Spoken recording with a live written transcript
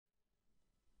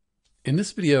In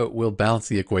this video, we'll balance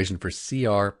the equation for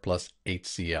Cr plus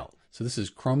HCl. So this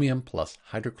is chromium plus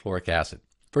hydrochloric acid.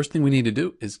 First thing we need to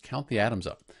do is count the atoms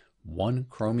up. 1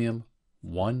 chromium,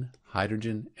 1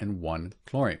 hydrogen, and 1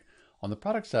 chlorine. On the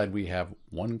product side, we have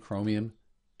 1 chromium,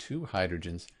 2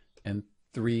 hydrogens, and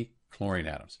 3 chlorine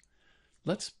atoms.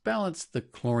 Let's balance the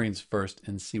chlorines first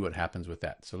and see what happens with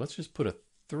that. So let's just put a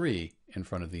 3 in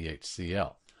front of the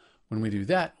HCl. When we do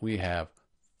that, we have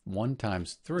 1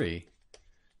 times 3.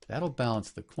 That'll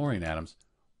balance the chlorine atoms.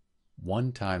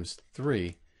 1 times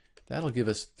 3, that'll give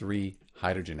us 3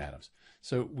 hydrogen atoms.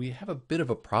 So we have a bit of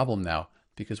a problem now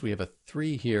because we have a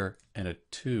 3 here and a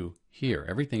 2 here.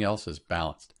 Everything else is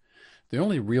balanced. The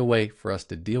only real way for us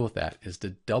to deal with that is to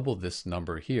double this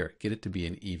number here, get it to be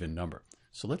an even number.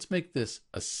 So let's make this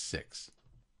a 6.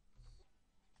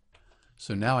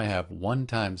 So now I have 1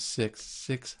 times 6,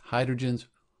 6 hydrogens,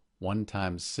 1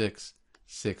 times 6,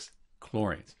 6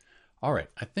 chlorines. All right,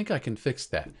 I think I can fix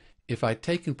that. If I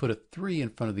take and put a 3 in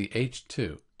front of the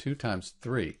H2, 2 times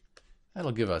 3,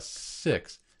 that'll give us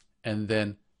 6. And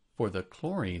then for the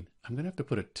chlorine, I'm going to have to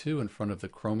put a 2 in front of the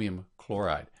chromium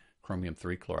chloride, chromium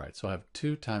 3 chloride. So I have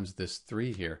 2 times this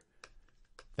 3 here.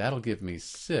 That'll give me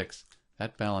 6.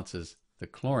 That balances the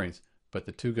chlorines, but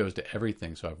the 2 goes to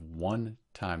everything. So I have 1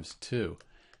 times 2.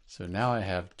 So now I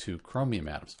have 2 chromium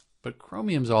atoms. But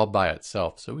chromium's all by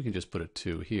itself, so we can just put a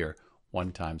 2 here.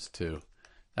 1 times 2.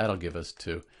 That'll give us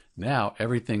 2. Now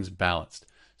everything's balanced.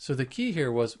 So the key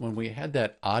here was when we had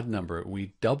that odd number,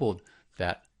 we doubled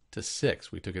that to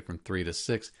 6. We took it from 3 to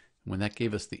 6. When that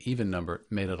gave us the even number, it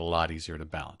made it a lot easier to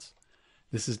balance.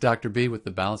 This is Dr. B with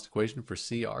the balanced equation for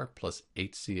Cr plus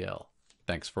HCl.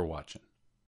 Thanks for watching.